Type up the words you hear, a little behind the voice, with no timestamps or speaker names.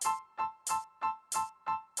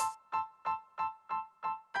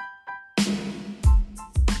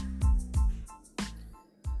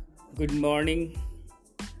Good morning,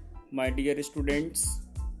 my dear students.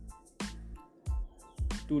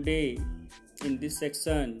 Today, in this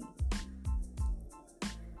section,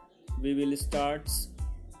 we will start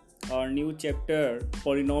our new chapter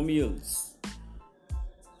polynomials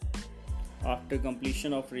after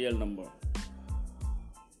completion of real number.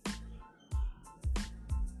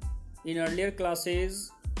 In earlier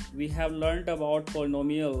classes, we have learnt about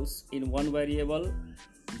polynomials in one variable,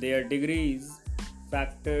 their degrees,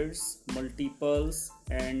 factors, multiples,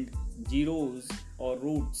 and zeros or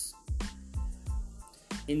roots.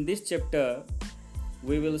 In this chapter,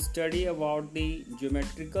 we will study about the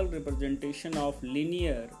geometrical representation of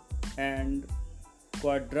linear and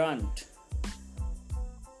quadrant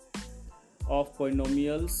of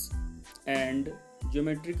polynomials and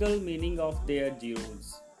geometrical meaning of their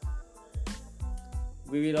zeros.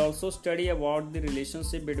 We will also study about the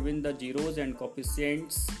relationship between the zeros and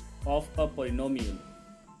coefficients of a polynomial.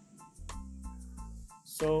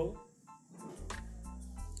 So,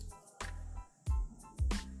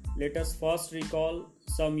 let us first recall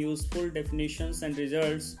some useful definitions and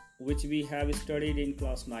results which we have studied in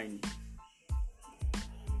class 9.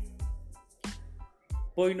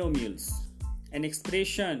 Polynomials, an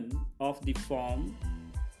expression of the form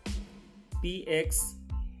px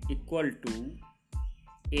equal to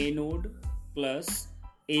a node plus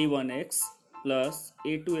a1x plus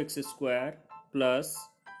a2x square plus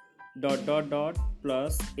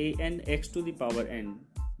plus an x to the power n,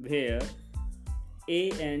 where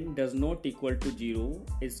an does not equal to 0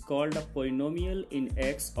 is called a polynomial in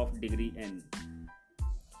x of degree n,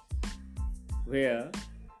 where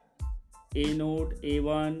a node,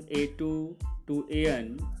 a1, a2 to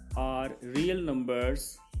an are real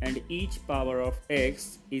numbers and each power of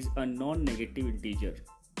x is a non-negative integer.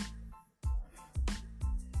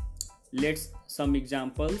 Let's some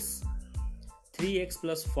examples. 3x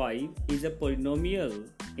plus 5 is a polynomial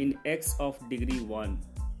in x of degree 1.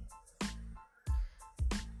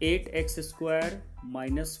 8x square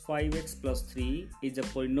minus 5x plus 3 is a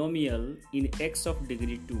polynomial in x of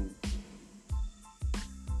degree 2.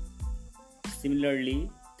 Similarly,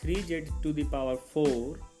 3z to the power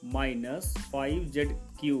 4 minus 5z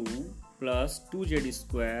cube plus 2z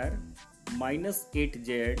square minus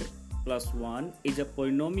 8z plus 1 is a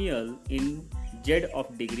polynomial in z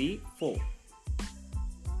of degree 4.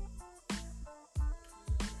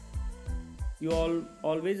 You all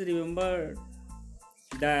always remember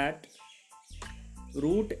that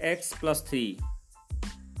root x plus 3,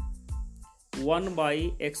 1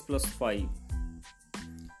 by x plus 5,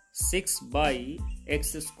 6 by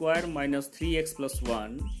x square minus 3x plus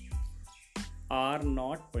 1 are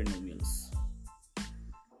not polynomials.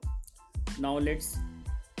 Now let's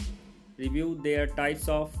review their types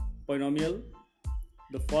of polynomial.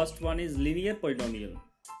 The first one is linear polynomial.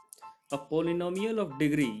 A polynomial of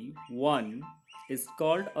degree 1 is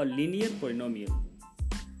called a linear polynomial.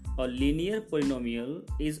 A linear polynomial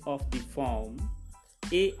is of the form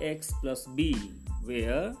ax plus b,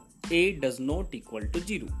 where a does not equal to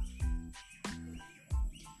 0.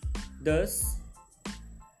 Thus,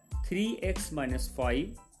 3x minus 5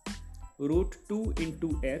 root 2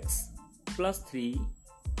 into x plus 3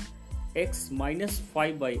 x minus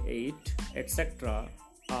 5 by 8 etc.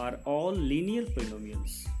 are all linear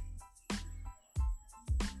polynomials.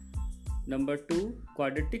 Number 2,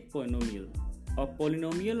 quadratic polynomial. A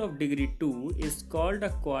polynomial of degree 2 is called a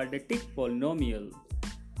quadratic polynomial.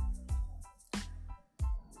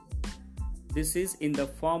 This is in the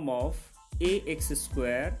form of ax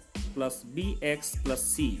square plus bx plus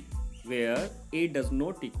c, where a does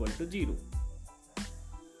not equal to 0.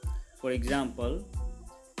 For example,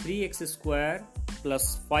 3x square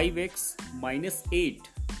plus 5x minus 8,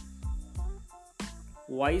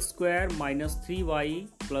 y square minus 3y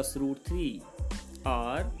plus root 3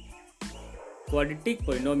 are quadratic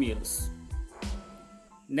polynomials.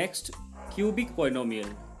 Next, cubic polynomial.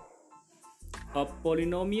 A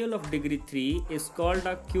polynomial of degree 3 is called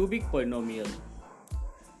a cubic polynomial.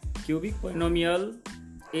 Cubic polynomial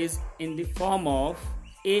is in the form of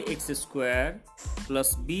ax square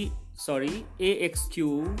plus ax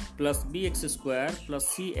cube plus bx square plus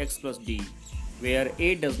cx plus d, where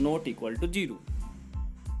a does not equal to 0.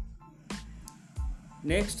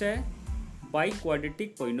 Next है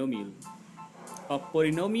biquadratic polynomial. A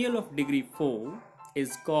polynomial of degree 4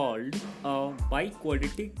 is called a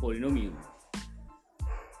biquadratic polynomial.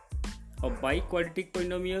 A biquadratic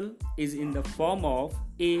polynomial is in the form of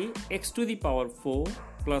ax to the power 4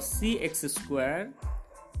 plus cx square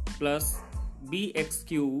plus bx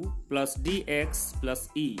cube plus dx plus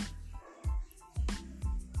e.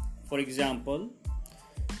 For example,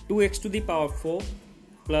 2x to the power 4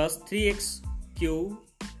 plus 3x cube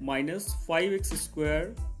minus 5x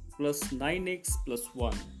square plus 9x plus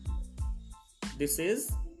 1. This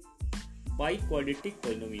is biquadratic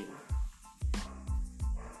polynomial.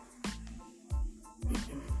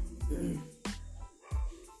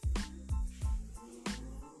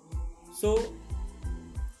 So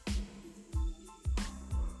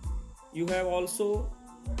you have also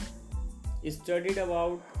studied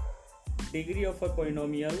about degree of a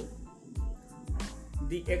polynomial.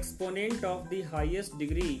 The exponent of the highest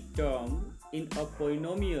degree term in a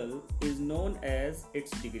polynomial is known as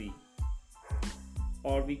its degree,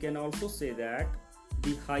 or we can also say that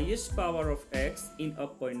the highest power of x in a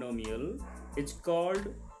polynomial is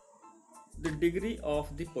called the degree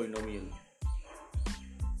of the polynomial.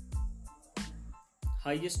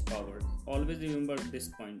 Highest power, always remember this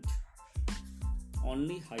point,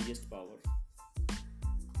 only highest power.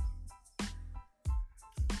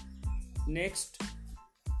 Next,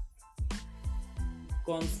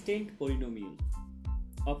 constant polynomial.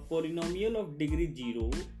 A polynomial of degree 0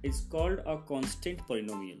 is called a constant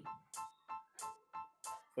polynomial.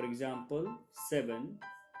 For example, 7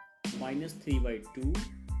 minus 3 by 2,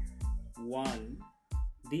 1.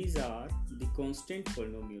 These are the constant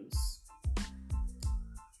polynomials.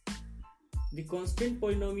 The constant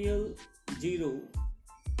polynomial 0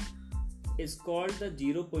 is called the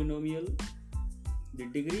zero polynomial. The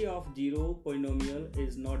degree of zero polynomial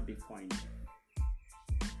is not defined.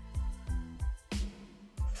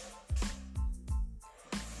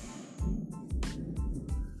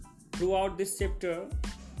 Throughout this chapter,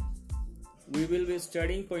 we will be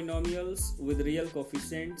studying polynomials with real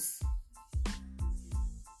coefficients.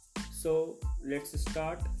 So let's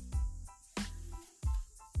start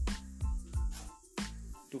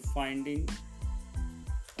to finding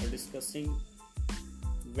or discussing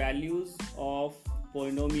values of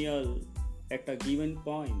polynomial at a given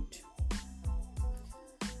point.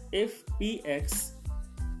 If Px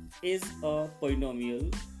is a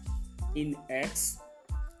polynomial in X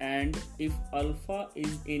and if alpha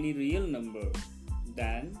is any real number,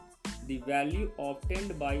 then the value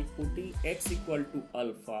obtained by putting x equal to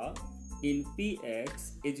alpha in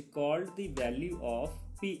Px is called the value of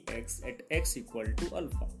Px at x equal to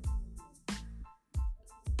alpha.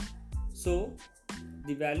 So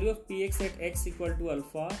the value of Px at x equal to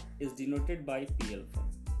alpha is denoted by P alpha.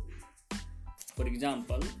 For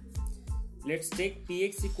example, let's take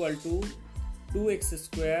Px equal to 2x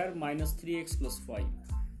square minus 3x plus 5.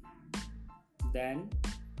 Then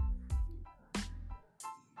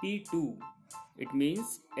P2, it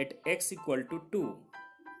means at x equal to 2,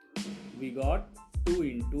 we got 2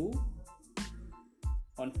 into,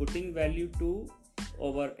 on putting value 2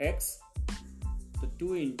 over x, so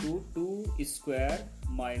 2 into 2 square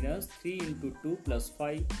minus 3 into 2 plus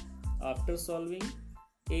 5. After solving,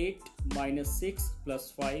 8 minus 6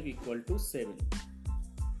 plus 5 equal to 7.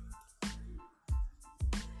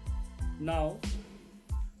 Now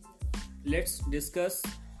let's discuss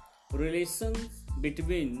relations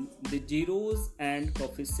between the zeros and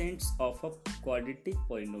coefficients of a quadratic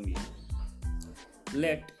polynomial.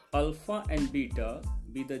 Let alpha and beta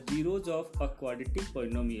be the zeros of a quadratic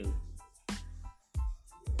polynomial.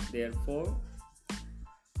 Therefore,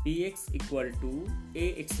 Px equal to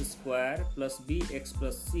ax square plus bx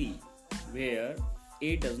plus c, where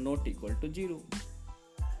a does not equal to 0.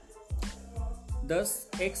 Thus,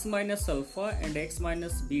 x minus alpha and x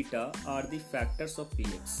minus beta are the factors of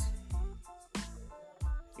Px.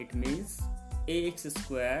 It means ax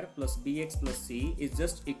square plus bx plus c is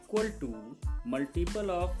just equal to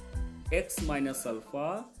multiple of x minus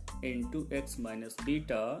alpha into x minus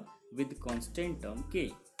beta with constant term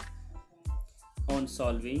k. On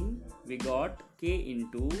solving, we got k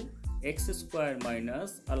into x square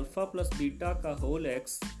minus alpha plus beta ka whole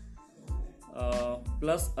x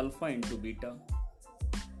plus alpha into beta.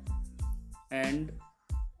 And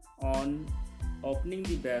on opening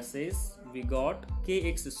the braces, we got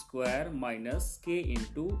kx square minus k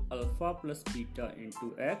into alpha plus beta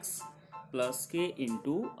into x plus k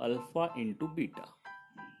into alpha into beta.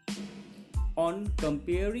 On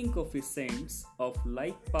comparing coefficients of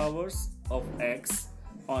like powers of x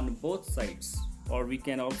on both sides, or we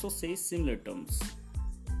can also say similar terms.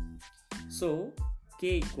 So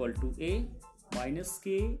k equal to a minus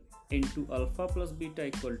k into alpha plus beta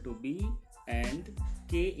equal to b, and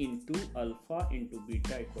k into alpha into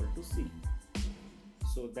beta equal to c.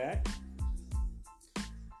 So that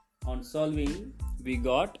on solving, we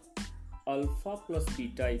got alpha plus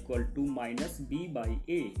beta equal to minus b by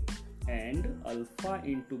a and alpha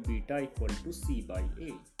into beta equal to c by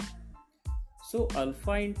a. So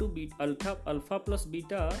alpha into beta, alpha plus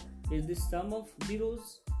beta is the sum of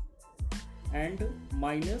zeros, and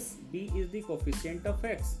minus b is the coefficient of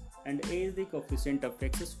x and a is the coefficient of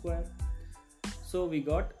x square. So we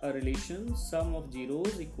got a relation sum of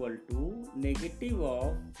zeros equal to negative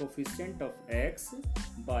of coefficient of x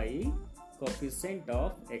by coefficient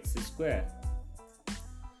of x square.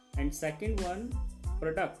 And second one,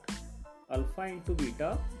 product alpha into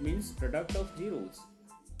beta means product of zeros,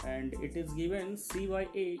 and it is given c by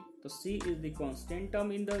a. So c is the constant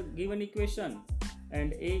term in the given equation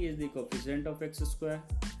and a is the coefficient of x square.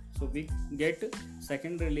 So we get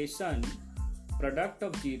second relation, product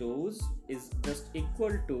of zeros is just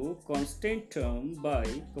equal to constant term by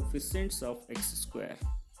coefficients of x square.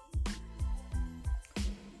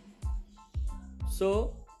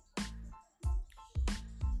 So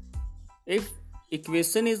if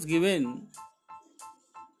equation is given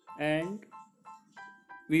and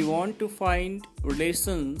we want to find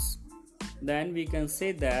relations, then we can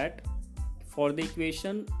say that for the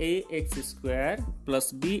equation ax square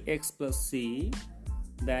plus bx plus c,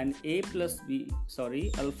 then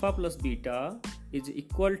alpha plus beta is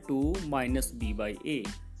equal to minus b by a,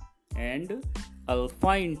 and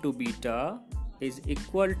alpha into beta is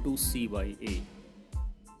equal to c by a.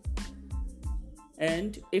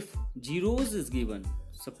 And if zeros is given,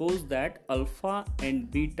 suppose that alpha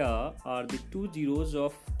and beta are the two zeros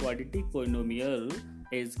of quadratic polynomial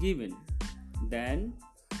is given, then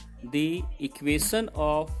the equation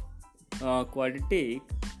of quadratic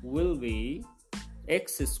will be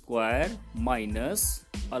x square minus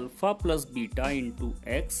alpha plus beta into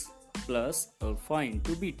x plus alpha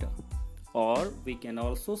into beta, or we can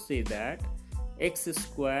also say that x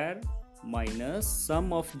square minus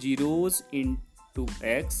sum of zeros into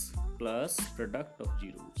x plus product of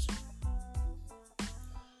zeros.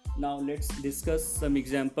 Now let's discuss some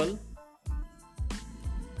example.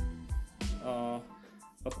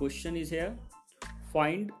 A question is here: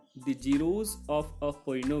 find the zeros of a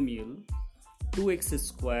polynomial 2x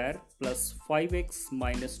square plus 5x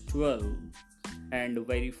minus 12 and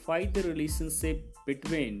verify the relationship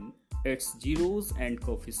between its zeros and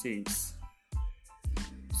coefficients.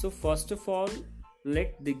 So first of all,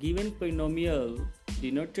 let the given polynomial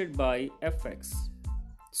denoted by fx.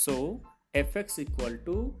 So fx equal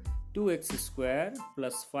to 2x square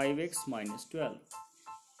plus 5x minus 12.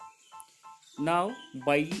 Now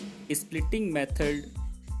by splitting method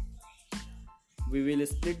we will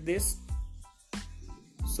split this.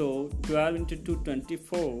 So 12 into 2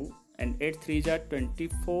 24 and 8 3s are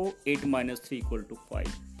 24, 8 minus 3 equal to 5.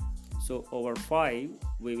 So over 5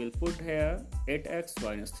 we will put here 8x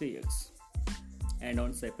minus 3x, and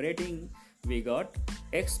on separating we got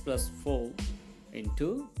x plus 4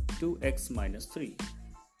 into 2x minus 3.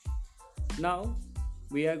 Now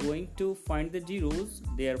we are going to find the zeros,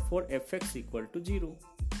 therefore fx equal to 0,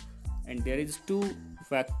 and there is two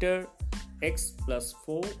factor x plus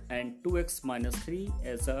 4 and 2x minus 3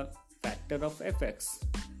 as a factor of fx,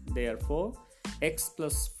 therefore x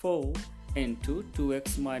plus 4 into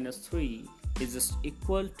 2x minus 3 is just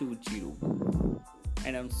equal to 0,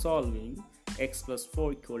 and I'm solving x plus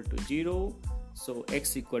 4 equal to 0, so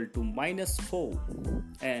x equal to minus 4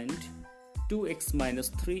 and 2x minus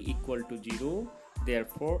 3 equal to 0,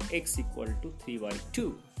 therefore x equal to 3 by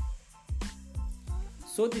 2.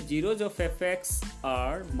 So the zeros of fx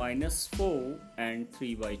are minus 4 and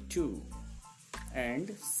 3 by 2,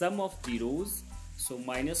 and sum of zeros, so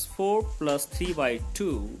minus 4 plus 3 by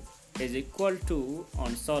 2 is equal to,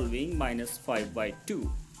 on solving, minus 5 by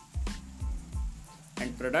 2,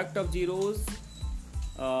 and product of zeros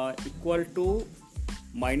equal to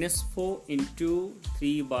minus 4 into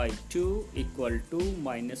 3 by 2 equal to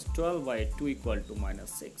minus 12 by 2 equal to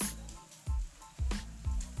minus 6.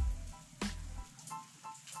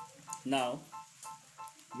 Now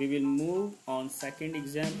we will move on second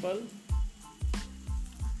example.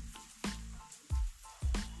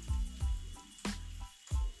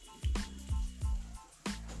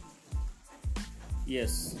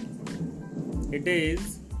 Yes, it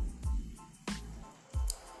is: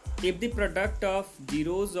 if the product of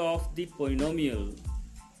zeros of the polynomial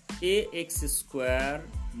ax square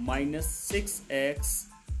minus 6x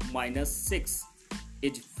minus 6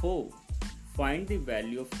 is 4, find the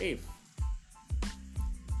value of f.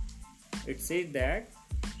 It says that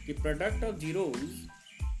the product of zeros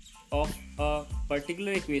of a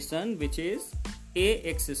particular equation, which is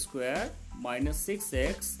ax square minus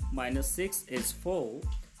 6x minus 6 is 4,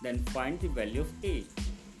 then find the value of a.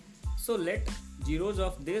 So let zeros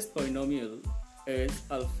of this polynomial is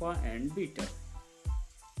alpha and beta,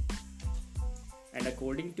 and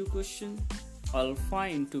according to question, alpha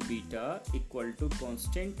into beta equal to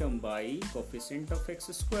constant term by coefficient of x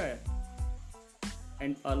square,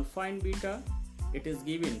 and alpha and beta it is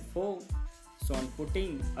given 4. So on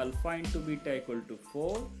putting alpha into beta equal to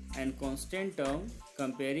 4 and constant term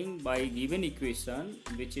comparing by given equation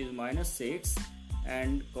which is -6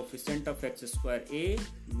 and coefficient of x square a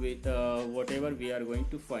with whatever we are going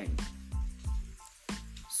to find.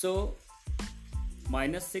 So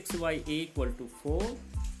 -6 by a equal to 4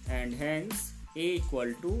 and hence a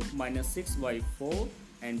equal to -6 by 4,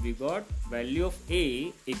 and we got value of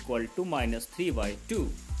a equal to -3 by 2.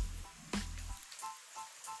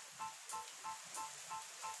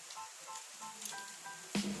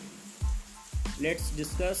 Let's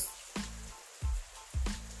discuss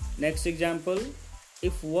next example.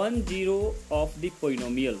 If one zero of the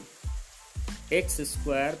polynomial x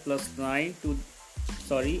square plus 9 to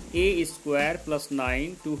a square plus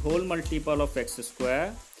 9 to whole multiple of x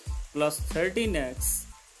square plus 13x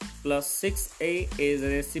plus 6a is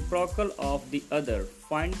reciprocal of the other,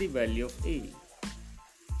 find the value of a.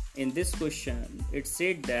 In this question it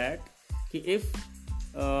said that if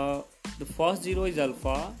the first zero is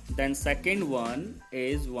alpha, then second one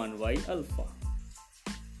is 1 by alpha.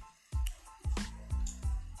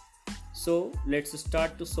 So let's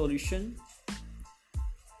start the solution.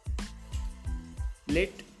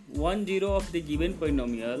 Let one zero of the given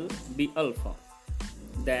polynomial be alpha,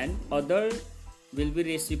 then other will be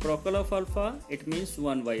reciprocal of alpha, it means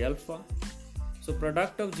 1 by alpha. So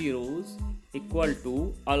product of zeros equal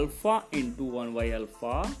to alpha into 1 by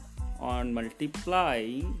alpha. On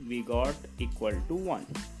multiplying we got equal to 1.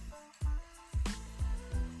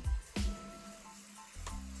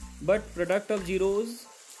 But product of zeros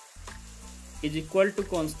is equal to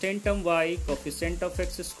constant term y coefficient of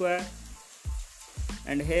x square,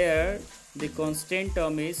 and here the constant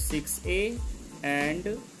term is 6a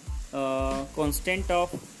and constant of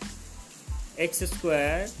x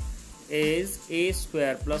square is a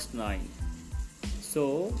square plus 9. So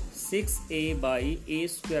 6a by a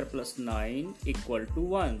square plus 9 equal to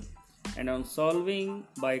 1, and on solving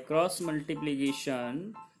by cross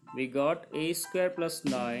multiplication we got a square plus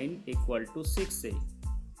 9 equal to 6a.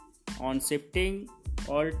 On shifting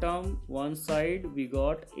all term one side we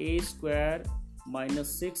got a square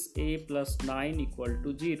minus 6a plus 9 equal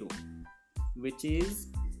to 0, which is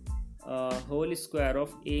whole square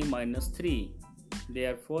of a minus 3.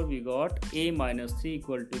 Therefore we got a minus 3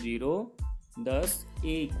 equal to 0, thus a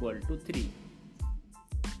equal to 3.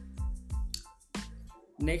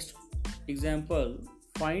 Next example,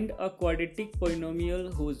 find a quadratic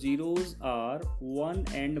polynomial whose zeros are 1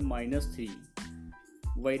 and -3.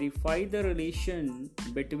 Verify the relation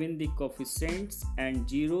between the coefficients and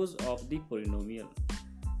zeros of the polynomial.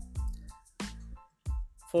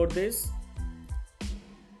 For this,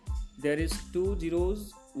 there is two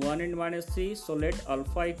zeros, 1 and -3, so let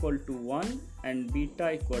alpha equal to 1 and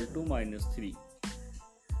beta equal to -3.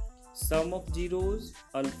 Sum of zeros,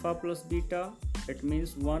 alpha plus beta, it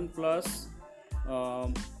means 1 plus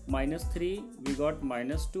 -3, we got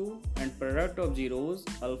 -2, and product of zeros,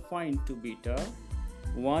 alpha into beta,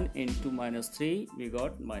 1 into -3, we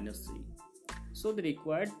got -3. So the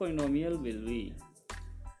required polynomial will be,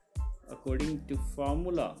 according to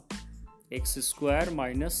formula, x square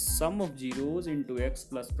minus sum of zeros into x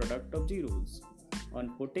plus product of zeros. On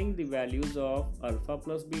putting the values of alpha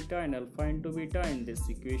plus beta and alpha into beta in this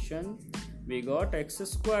equation, we got x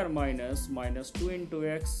square minus -2 into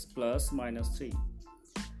x plus -3,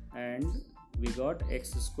 and we got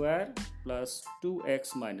x square plus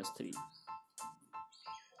 2x minus 3.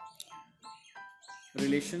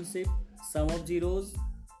 Relationship, sum of zeros,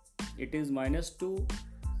 it is -2,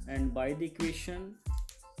 and by the equation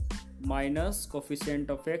minus coefficient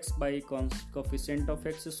of x by coefficient of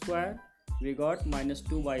x square, we got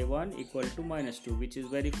 -2 by 1 equal to -2, which is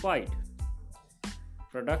verified.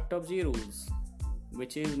 Product of zeros,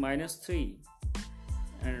 which is -3,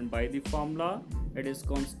 and by the formula it is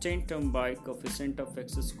constant term by coefficient of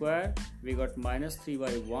x square, we got -3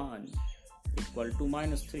 by 1 equal to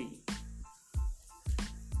 -3.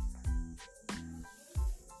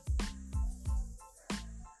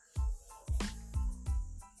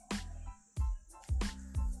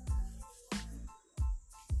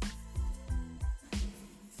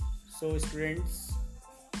 So students,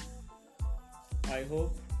 I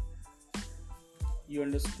hope you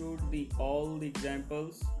understood all the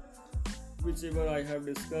examples whichever I have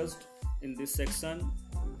discussed in this section.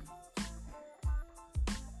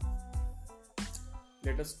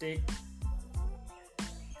 Let us take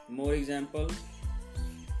more examples.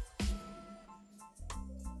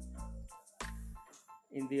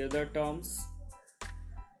 In the other terms,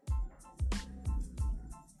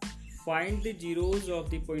 Find the zeros of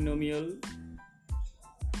the polynomial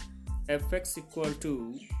fx equal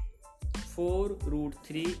to 4 root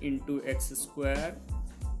 3 into x square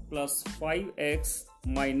plus 5x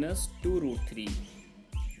minus 2 root 3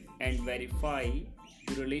 and verify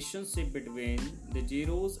the relationship between the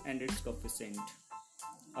zeros and its coefficient.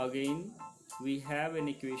 Again, we have an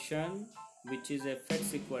equation which is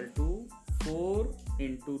fx equal to 4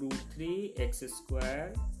 into root 3 x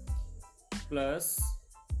square plus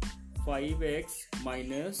 5x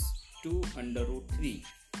minus 2 under root 3.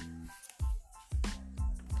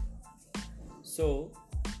 So,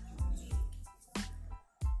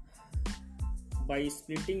 by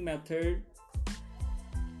splitting method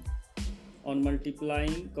on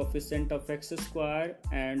multiplying coefficient of x square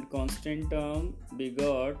and constant term, we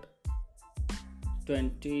got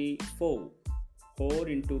 24. 4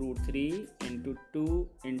 into root 3 into 2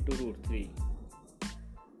 into root 3.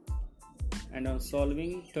 And on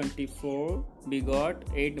solving 24, we got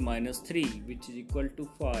 8 minus 3, which is equal to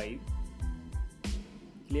 5.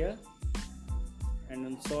 Clear? And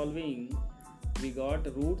on solving, we got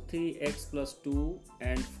root 3x plus 2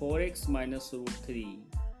 and 4x minus root 3.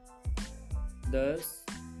 Thus,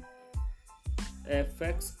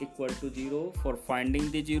 fx equal to 0 for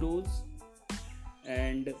finding the zeros,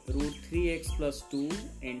 and root 3x plus 2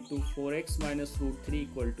 into 4x minus root 3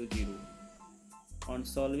 equal to 0. On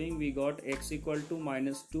solving, we got x equal to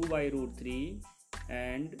minus 2 by root 3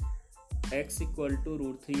 and x equal to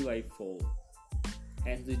root 3 by 4.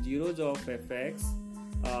 Hence, the zeros of fx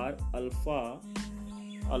are alpha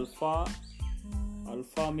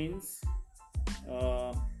means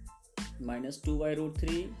minus 2 by root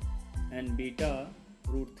 3 and beta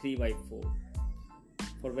root 3 by 4.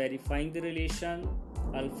 For verifying the relation,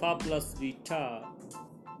 alpha plus beta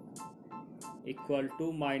equal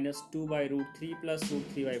to minus 2 by root 3 plus root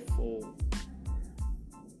 3 by 4.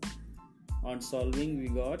 On solving, we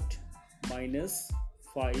got minus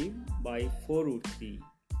 5 by 4 root 3.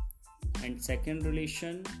 And second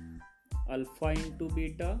relation, alpha into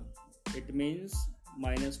beta, it means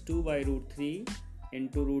minus 2 by root 3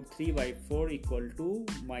 into root 3 by 4 equal to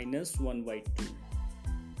minus 1 by 2.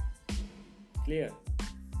 Clear?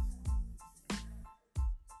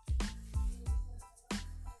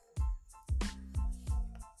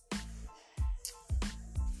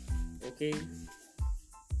 Okay.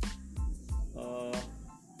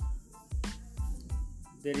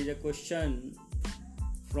 There is a question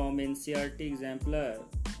from NCERT exemplar.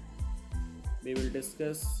 We will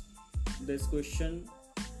discuss this question.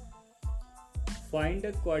 Find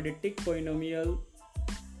a quadratic polynomial,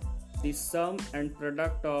 the sum and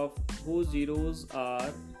product of whose zeros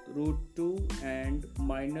are root 2 and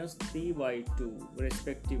minus 3 by 2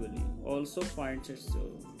 respectively. Also find its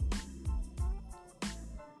zeros.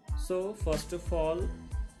 So first of all,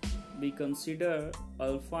 we consider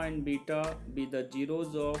alpha and beta be the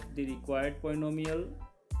zeros of the required polynomial.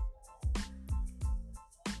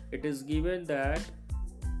 It is given that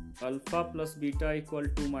alpha plus beta equal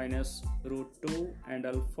to minus root 2 and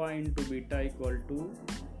alpha into beta equal to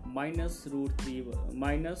minus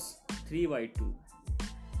 3 by 2.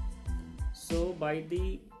 So by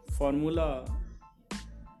the formula,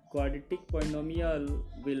 quadratic polynomial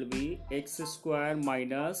will be x square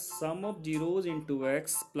minus sum of zeros into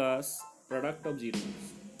x plus product of zeros.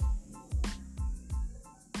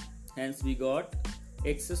 Hence we got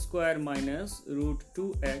x square minus root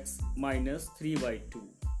 2x minus 3 by 2,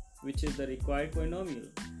 which is the required polynomial.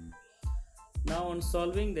 Now on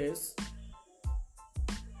solving this,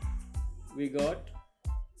 we got,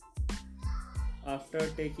 after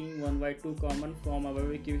taking 1 by 2 common from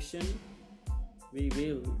our equation, we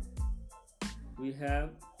have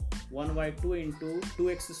 1 by 2 into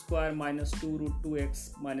 2x square minus 2 root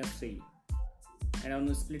 2x minus 3. And on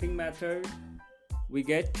the splitting method, we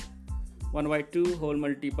get 1 by 2 whole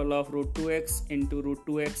multiple of root 2x into root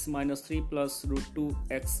 2x minus 3 plus root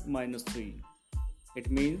 2x minus 3.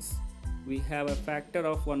 It means we have a factor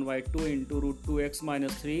of 1 by 2 into root 2x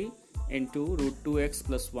minus 3 into root 2x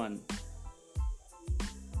plus 1.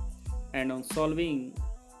 And on solving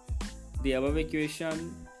the above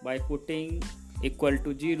equation by putting equal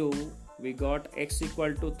to 0, we got x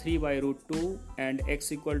equal to 3 by root 2 and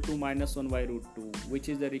x equal to minus 1 by root 2, which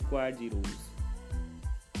is the required zeros.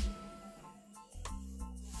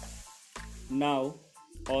 Now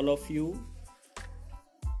all of you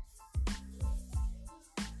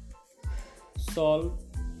solve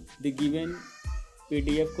the given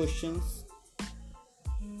PDF questions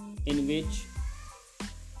in which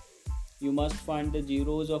you must find the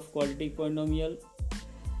zeros of quadratic polynomial,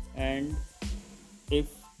 and if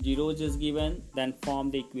zeros is given, then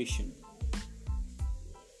form the equation.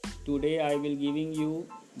 Today I will giving you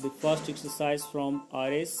the first exercise from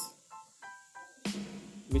RS,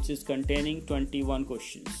 which is containing 21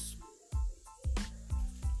 questions.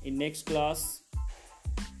 In next class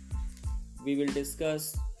we will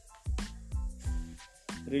discuss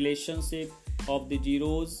relationship of the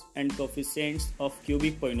zeros and coefficients of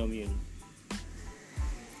cubic polynomial.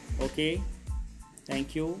 Okay,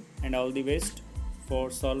 thank you and all the best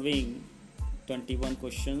for solving 21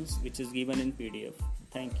 questions which is given in PDF.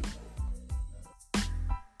 Thank you.